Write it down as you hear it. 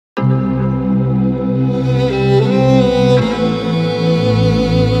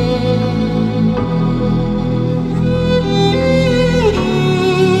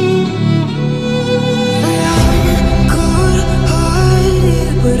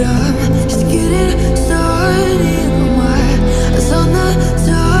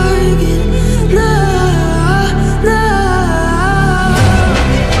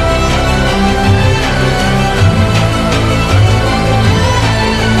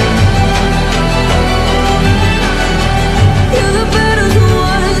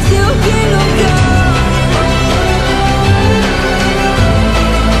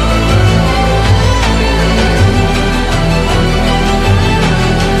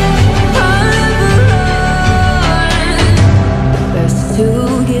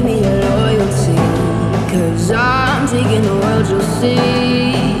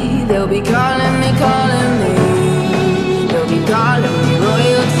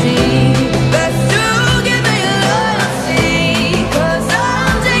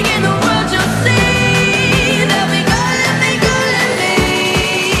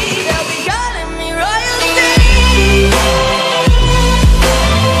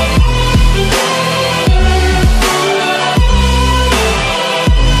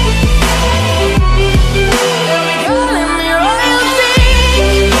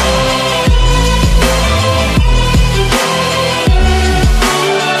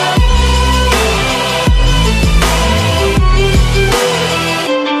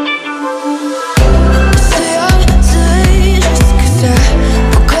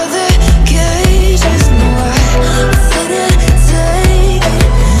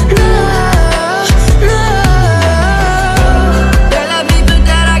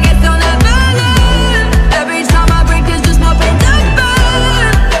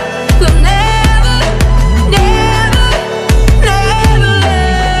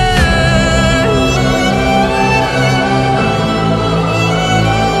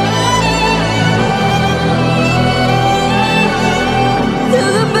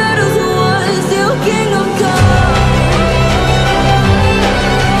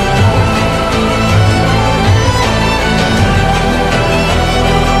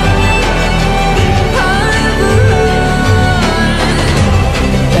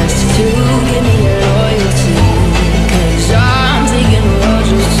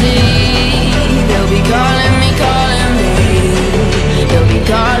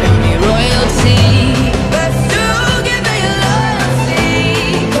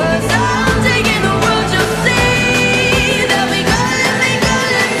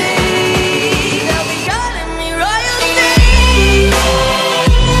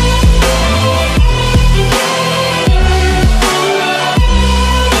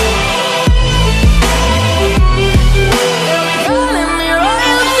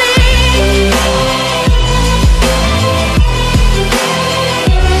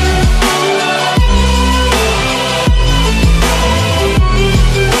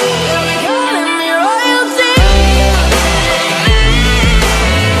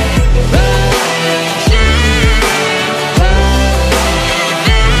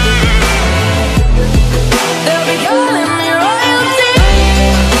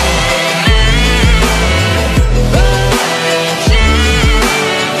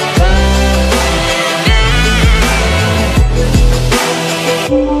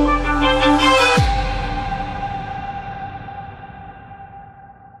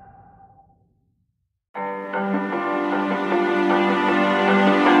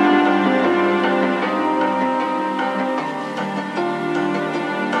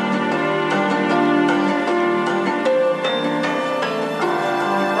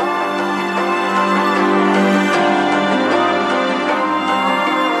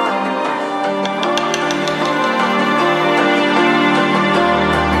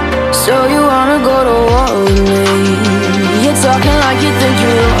So you wanna go to war with me? You're talking like you think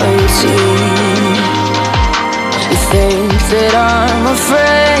you're royalty. You think that I'm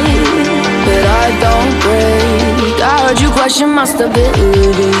afraid, but I don't break. I heard you question my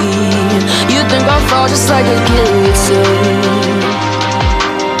stability. You think I'll fall just like a guillotine,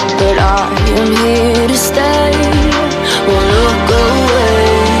 but I am here to stay. Won't look away.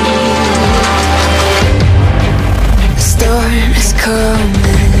 The storm is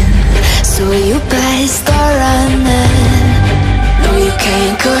coming, so you better start running. No, you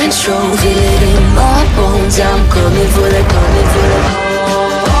can't control, feel it in my bones. I'm coming for the, coming for the.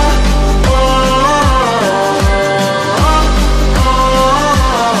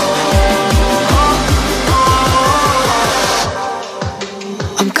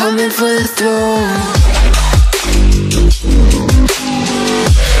 I'm coming for the throne.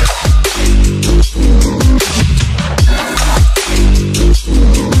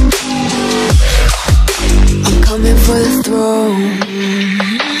 Coming for the throne.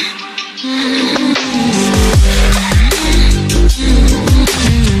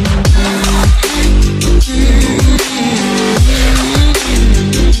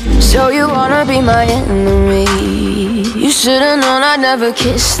 So you wanna be my enemy? You should've known I'd never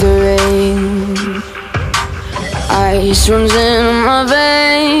kiss the rain. Ice runs in my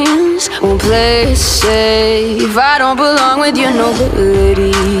veins, won't play it safe. I don't belong with your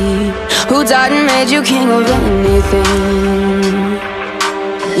nobility. Who died and made you king of anything?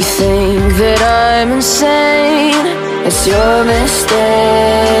 You think that I'm insane? It's your mistake.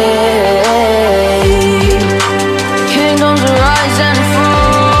 Kingdoms rise and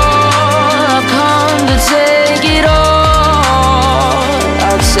fall. I've come to take it all.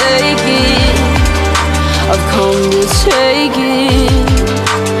 I'll take it. I've come to take it.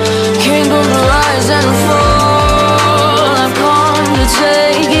 Kingdoms rise and fall. I've come to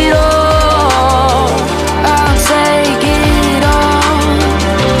take it all.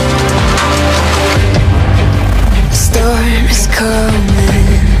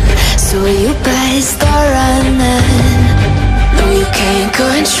 So you better start running. No, you can't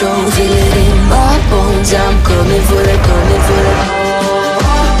control, feel it in my bones. I'm coming for the, coming for the.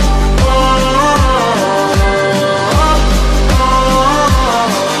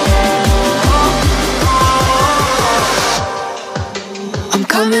 I'm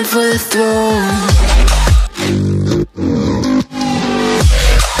coming for the throne.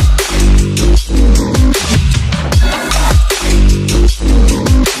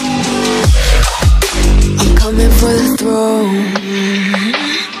 For the throne.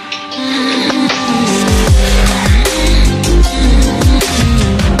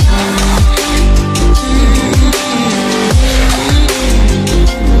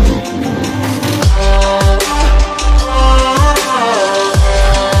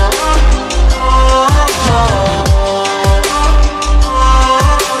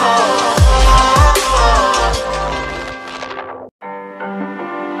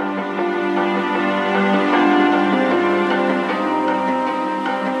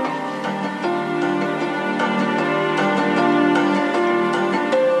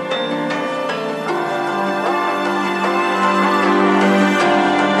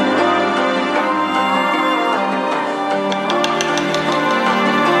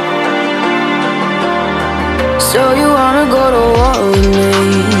 So you wanna go to war with me?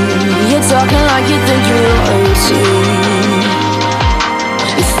 You're talking like you think you're royalty.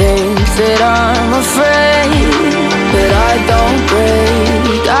 You think that I'm afraid, but I don't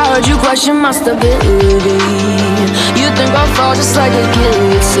break. I heard you question my stability. You think I'll fall just like a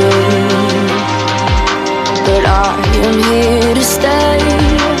guillotine, but I am here to stay.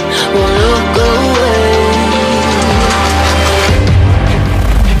 Won't look away.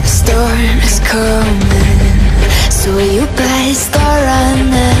 The storm is coming, so you better start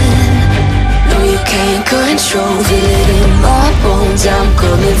running. No, you can't control, feel it in my bones. I'm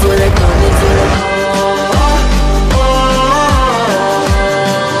coming for the, coming for the.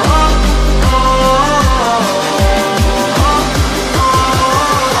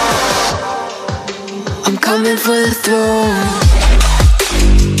 I'm coming for the throne.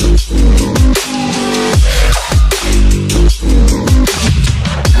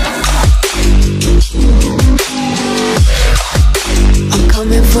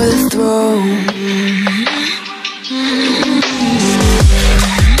 Coming for the throne.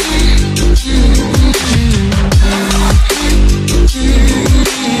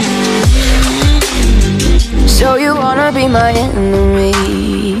 So you wanna be my enemy?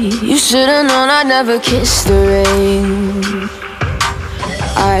 You should've known I'd never kiss the rain.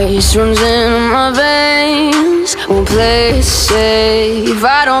 Ice runs in my veins, won't play it safe.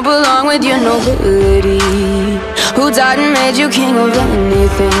 I don't belong with your nobility. Who died and made you king of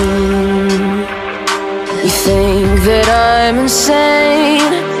anything? You think that I'm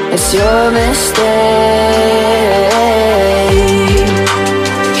insane, it's your mistake.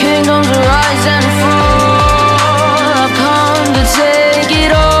 Kingdoms rise and fall, I've come to take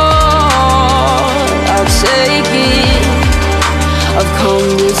it all. I'll take it, I've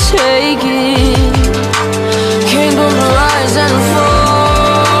come to take it. Kingdoms rise and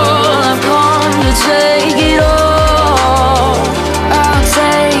fall, I've come to take it all. I'll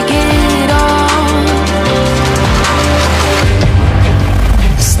take it all.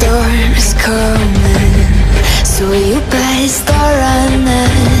 The storm is coming, so you better start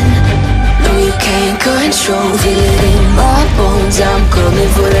running. No, you can't control, feel it in my bones. I'm coming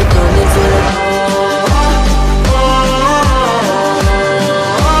for the, coming for the.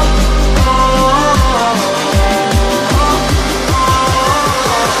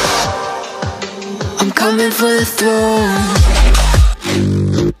 I'm coming for the throne.